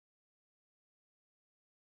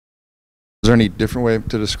there any different way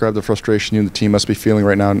to describe the frustration you and the team must be feeling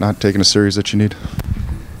right now, not taking a series that you need?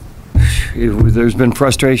 There's been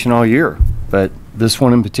frustration all year, but this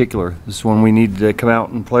one in particular, this one we need to come out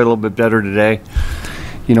and play a little bit better today.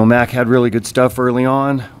 You know, Mac had really good stuff early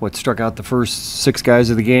on. What struck out the first 6 guys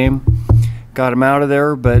of the game, got him out of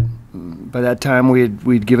there, but by that time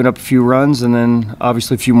we'd given up a few runs and then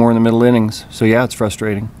obviously a few more in the middle innings. So yeah, it's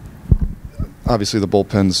frustrating. Obviously the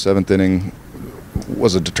bullpen's 7th inning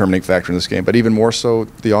was a determining factor in this game, but even more so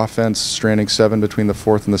the offense stranding 7 between the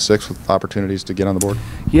 4th and the 6th with opportunities to get on the board.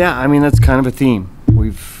 Yeah, I mean, that's kind of a theme.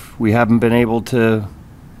 We haven't been able to,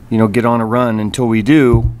 you know, get on a run. Until we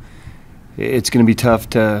do, it's going to be tough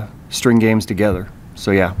to string games together.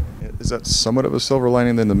 So yeah. Is that somewhat of a silver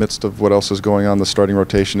lining in the midst of what else is going on? The starting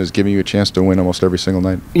rotation is giving you a chance to win almost every single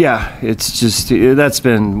night. Yeah, it's just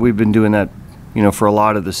we've been doing that, you know, for a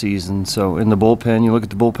lot of the season. So in the bullpen, you look at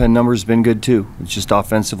the bullpen numbers, it's been good too. It's just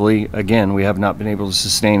offensively, again, we have not been able to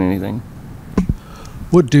sustain anything.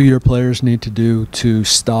 What do your players need to do to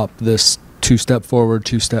stop this 2-step forward,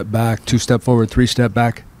 2-step back, 2-step forward, 3-step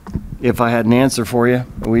back? If I had an answer for you,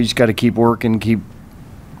 we just got to keep working,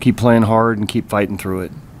 keep playing hard, and keep fighting through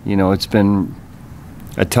it. You know, it's been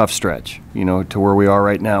a tough stretch, you know, to where we are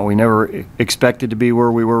right now. We never expected to be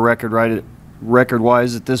where we were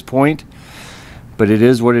record-wise at this point, but it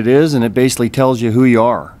is what it is, and it basically tells you who you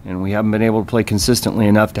are. And we haven't been able to play consistently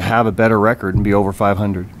enough to have a better record and be over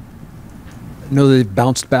 500. I know they've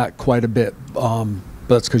bounced back quite a bit, but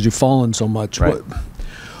that's because you've fallen so much. Right.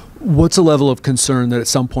 What's a level of concern that at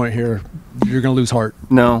some point here you're going to lose heart?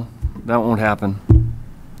 No, that won't happen.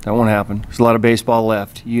 That won't happen. There's a lot of baseball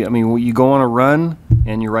left. I mean, you go on a run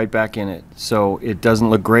and you're right back in it. So it doesn't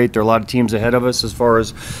look great. There are a lot of teams ahead of us as far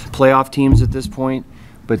as playoff teams at this point,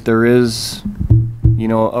 but there is, you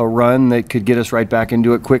know, a run that could get us right back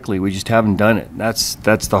into it quickly. We just haven't done it. That's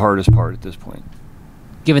the hardest part at this point.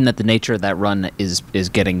 Given that the nature of that run is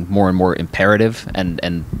getting more and more imperative, and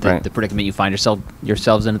Right. the predicament you find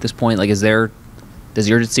yourselves in at this point, like, does the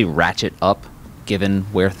urgency ratchet up given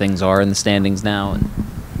where things are in the standings now?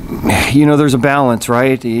 You know, there's a balance,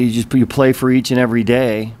 right? You play for each and every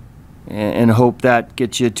day and hope that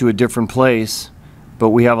gets you to a different place. But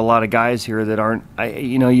we have a lot of guys here that aren't,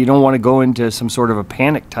 you know, you don't want to go into some sort of a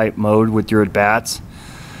panic type mode with your at-bats.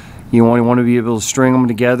 You only want to be able to string them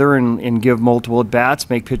together and give multiple at-bats,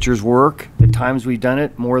 make pitchers work. At times we've done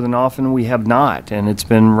it, more than often we have not. And it's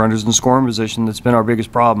been runners in scoring position that's been our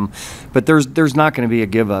biggest problem. But there's not going to be a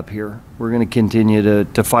give up here. We're going to continue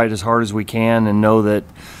to fight as hard as we can and know that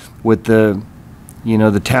with the, you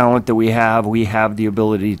know, the talent that we have the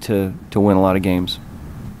ability to win a lot of games.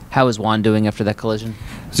 How is Juan doing after that collision?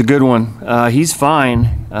 It's a good one. He's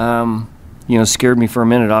fine. You know, scared me for a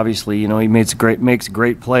minute, obviously. You know, he makes a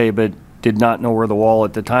great play, but did not know where the wall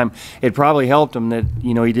at the time. It probably helped him that,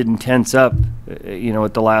 you know, he didn't tense up, you know,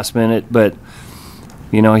 at the last minute. But,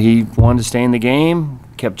 you know, he wanted to stay in the game,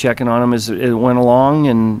 kept checking on him as it went along,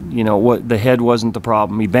 and, you know, the head wasn't the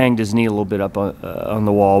problem. He banged his knee a little bit up on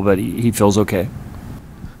the wall, but he feels okay.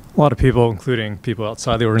 A lot of people, including people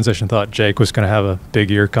outside the organization, thought Jake was going to have a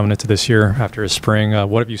big year coming into this year after his spring.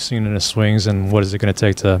 What have you seen in his swings, and what is it going to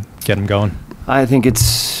take to get him going? I think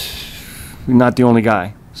it's not the only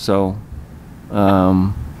guy. So,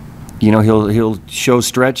 you know, he'll show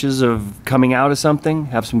stretches of coming out of something,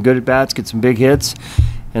 have some good at-bats, get some big hits,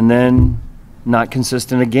 and then not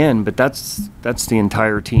consistent again. But that's the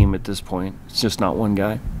entire team at this point. It's just not one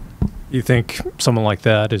guy. You think someone like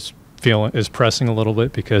that is pressing a little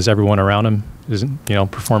bit because everyone around him isn't, you know,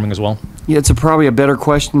 performing as well? Yeah, it's probably a better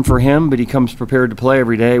question for him, but he comes prepared to play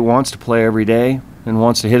every day, wants to play every day, and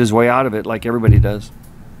wants to hit his way out of it like everybody does.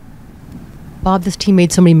 Bob, this team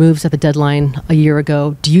made so many moves at the deadline a year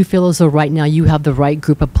ago. Do you feel as though right now you have the right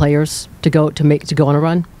group of players to go on a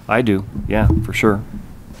run? I do, yeah, for sure.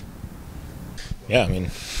 Yeah, I mean,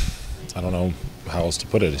 I don't know how else to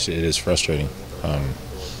put it. It is frustrating.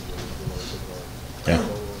 Yeah.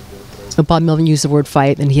 So Bob Melvin used the word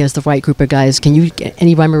fight, and he has the right group of guys. Can you get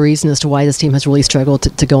any rhyme or reason as to why this team has really struggled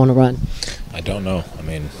to go on a run? I don't know. I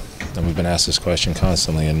mean, we've been asked this question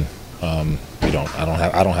constantly, and I don't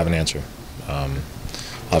have an answer.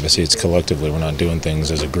 Obviously, it's collectively we're not doing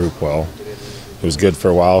things as a group well. It was good for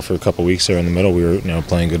a while, for a couple weeks there in the middle. We were, you know,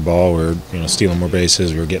 playing good ball. We were, you know, stealing more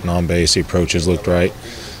bases. We were getting on base. The approaches looked right.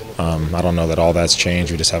 I don't know that all that's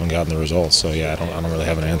changed. We just haven't gotten the results. So yeah, I don't really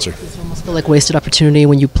have an answer. Does it almost feel like wasted opportunity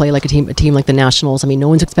when you play like a team like the Nationals? I mean, no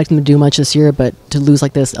one's expecting them to do much this year, but to lose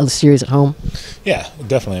like this, a series at home. Yeah,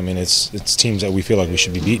 definitely. I mean, it's teams that we feel like we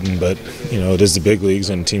should be beaten, but it is the big leagues,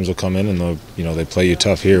 and teams will come in and they play you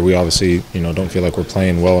tough here. We obviously don't feel like we're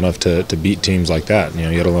playing well enough to beat teams like that.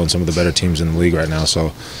 Yet alone some of the better teams in the league right now.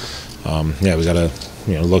 So yeah, we got to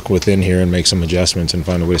look within here and make some adjustments and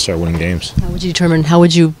find a way to start winning games. How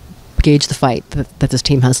would you gauge the fight that this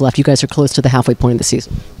team has left? You guys are close to the halfway point of the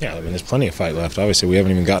season. Yeah, I mean, there's plenty of fight left. Obviously, we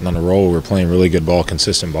haven't even gotten on a roll. We're playing really good ball,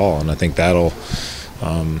 consistent ball, and I think that'll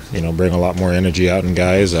bring a lot more energy out in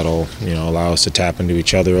guys. That'll allow us to tap into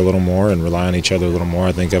each other a little more and rely on each other a little more.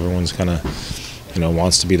 I think everyone's kind of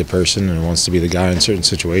wants to be the person and wants to be the guy in certain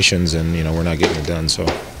situations, and we're not getting it done. So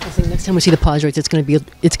I think next time we see the Padres, it's going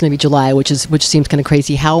to be July, which seems kind of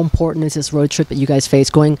crazy. How important is this road trip that you guys face,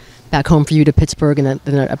 going back home for you to Pittsburgh and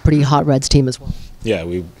then a pretty hot Reds team as well? Yeah,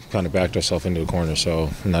 we kind of backed ourselves into a corner. So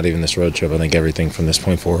not even this road trip. I think everything from this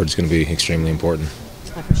point forward is going to be extremely important.